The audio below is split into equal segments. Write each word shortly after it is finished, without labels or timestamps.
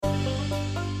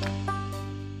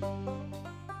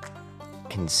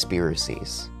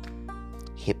conspiracies,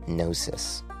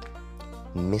 hypnosis,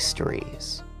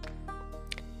 mysteries.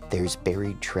 There's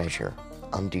buried treasure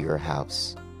under your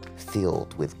house,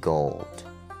 filled with gold.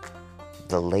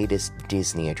 The latest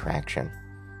Disney attraction.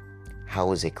 How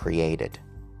was it created?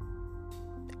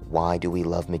 Why do we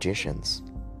love magicians?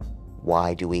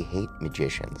 Why do we hate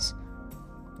magicians?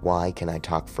 Why can I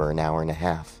talk for an hour and a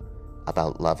half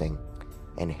about loving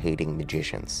and hating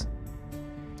magicians?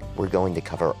 We're going to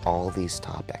cover all these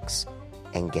topics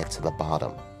and get to the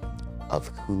bottom of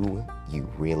who you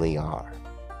really are.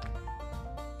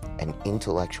 An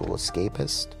intellectual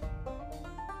escapist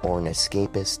or an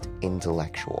escapist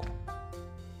intellectual?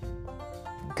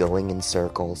 Going in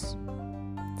circles,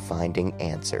 finding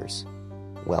answers.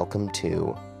 Welcome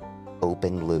to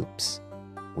Open Loops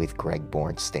with Greg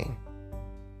Bornstein.